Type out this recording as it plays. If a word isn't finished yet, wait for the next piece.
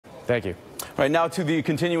Thank you. All right, now to the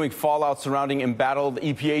continuing fallout surrounding embattled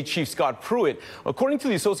EPA Chief Scott Pruitt. According to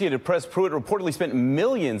the Associated Press, Pruitt reportedly spent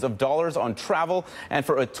millions of dollars on travel and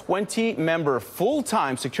for a 20-member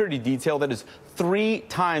full-time security detail that is 3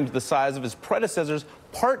 times the size of his predecessor's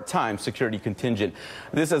part-time security contingent.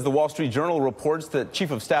 This as the Wall Street Journal reports that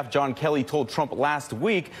Chief of Staff John Kelly told Trump last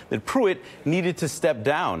week that Pruitt needed to step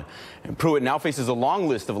down. And Pruitt now faces a long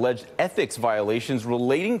list of alleged ethics violations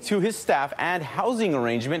relating to his staff and housing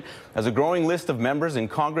arrangement as a growing list of members in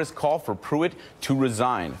Congress call for Pruitt to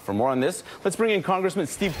resign. For more on this, let's bring in Congressman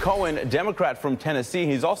Steve Cohen, a Democrat from Tennessee.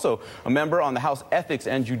 He's also a member on the House Ethics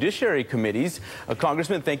and Judiciary Committees.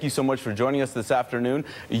 Congressman, thank you so much for joining us this afternoon.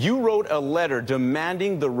 You wrote a letter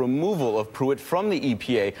demanding the removal of Pruitt from the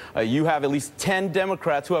EPA. You have at least 10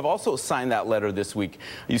 Democrats who have also signed that letter this week.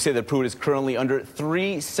 You say that Pruitt is currently under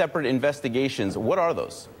 3 separate investigations. What are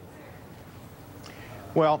those?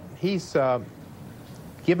 Well, he's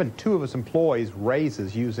given 2 of his employees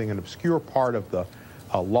raises using an obscure part of the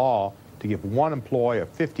law to give one employee a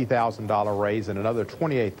 $50,000 raise and another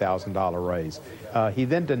 $28,000 raise. He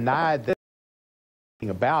then denied that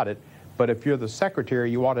about it. But if you're the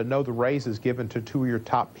secretary, you ought to know the raises given to 2 of your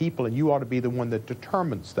top people, and you ought to be the one that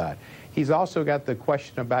determines that. He's also got the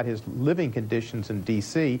question about his living conditions in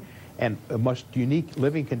D.C., and the most unique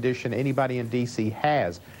living condition anybody in D.C.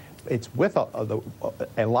 has. It's with a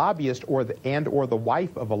lobbyist or the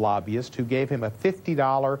wife of a lobbyist who gave him a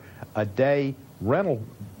 $50 a day rental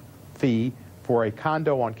fee for a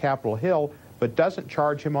condo on Capitol Hill, but doesn't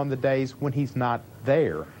charge him on the days when he's not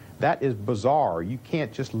there. That is bizarre. You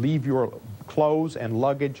can't just leave your clothes and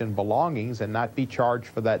luggage and belongings and not be charged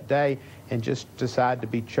for that day and just decide to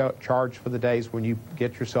be charged for the days when you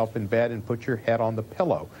get yourself in bed and put your head on the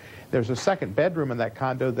pillow. There's a second bedroom in that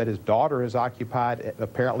condo that his daughter has occupied,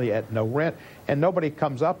 apparently at no rent, and nobody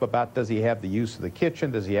comes up about does he have the use of the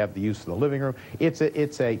kitchen, does he have the use of the living room. It's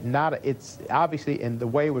obviously, in the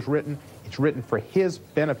way it was written, it's written for his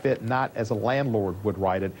benefit, not as a landlord would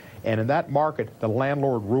write it. And in that market, the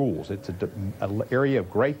landlord rules. It's an area of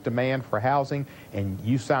great demand for housing, and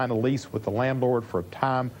you sign a lease with the landlord for a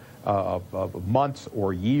time of months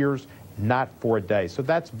or years, not for a day. So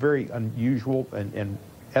that's very unusual and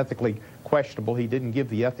ethically questionable. He didn't give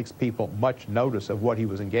the ethics people much notice of what he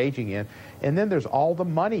was engaging in. And then there's all the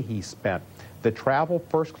money he spent. The travel,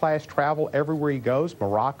 first-class travel everywhere he goes.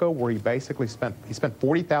 Morocco, where he basically spent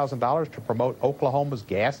 $40,000 to promote Oklahoma's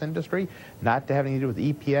gas industry, not to have anything to do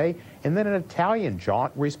with EPA. And then an Italian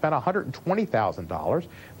jaunt where he spent $120,000.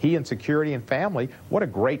 He and security and family, what a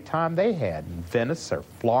great time they had in Venice or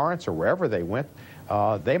Florence or wherever they went.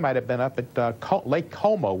 They might have been up at Lake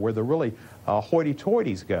Como, where the really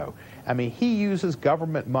hoity-toities go. I mean, he uses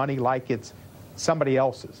government money like it's somebody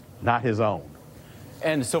else's, not his own.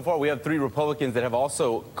 And so far, we have 3 Republicans that have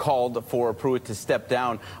also called for Pruitt to step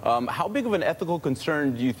down. How big of an ethical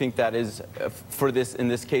concern do you think that is for this in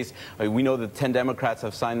this case? We know that 10 Democrats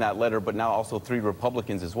have signed that letter, but now also 3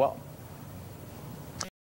 Republicans as well.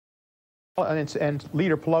 And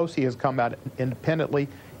Leader Pelosi has come out independently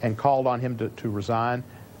and called on him to resign.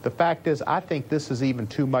 The fact is, I think this is even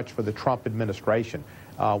too much for the Trump administration.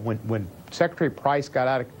 When Secretary Price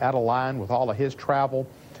got out of line with all of his travel,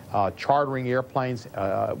 chartering airplanes,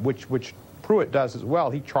 which Pruitt does as well.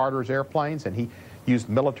 He charters airplanes, and he used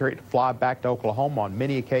military to fly back to Oklahoma on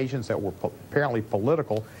many occasions that were apparently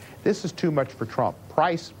political. This is too much for Trump.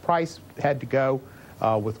 Price had to go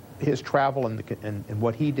with his travel and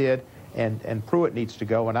what he did, and Pruitt needs to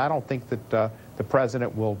go. And I don't think that the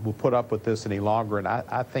president will put up with this any longer. And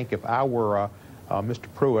I think if I were Mr.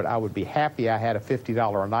 Pruitt, I would be happy I had a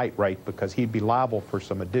 $50 a night rate, because he'd be liable for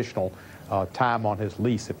some additional time on his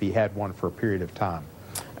lease if he had one for a period of time.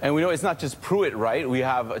 And we know it's not just Pruitt, right? We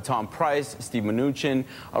have Tom Price, Steve Mnuchin,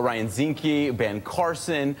 Ryan Zinke, Ben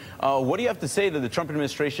Carson. What do you have to say to the Trump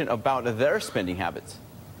administration about their spending habits?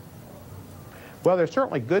 Well, they're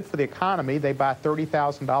certainly good for the economy. They buy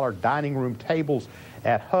 $30,000 dining room tables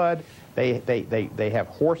at HUD. They have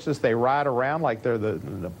horses they ride around like they're the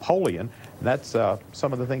Napoleon. That's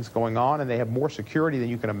some of the things going on, and they have more security than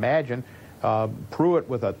you can imagine. Pruitt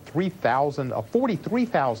with a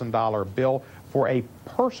 $43,000 bill for a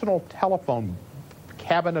personal telephone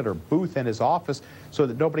cabinet or booth in his office so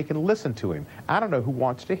that nobody can listen to him. I don't know who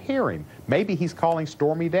wants to hear him. Maybe he's calling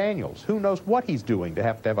Stormy Daniels. Who knows what he's doing to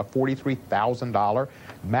have a $43,000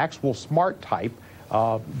 Maxwell Smart type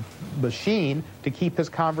machine to keep his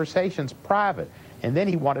conversations private. And then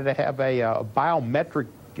he wanted to have a biometric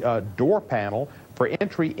door panel for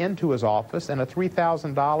entry into his office and a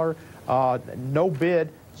 $3,000 no-bid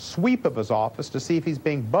sweep of his office to see if he's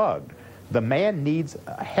being bugged. The man needs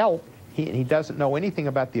help He doesn't know anything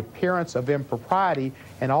about the appearance of impropriety,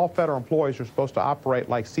 and all federal employees are supposed to operate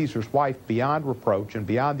like Caesar's wife, beyond reproach and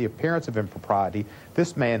beyond the appearance of impropriety.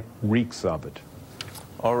 This man reeks of it.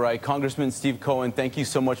 All right, Congressman Steve Cohen, thank you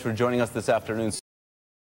so much for joining us this afternoon.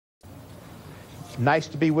 Nice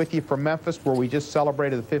to be with you from Memphis, where we just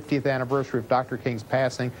celebrated the 50th anniversary of Dr. King's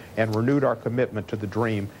passing and renewed our commitment to the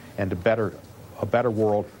dream and a better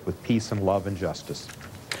world with peace and love and justice.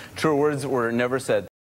 True words were never said.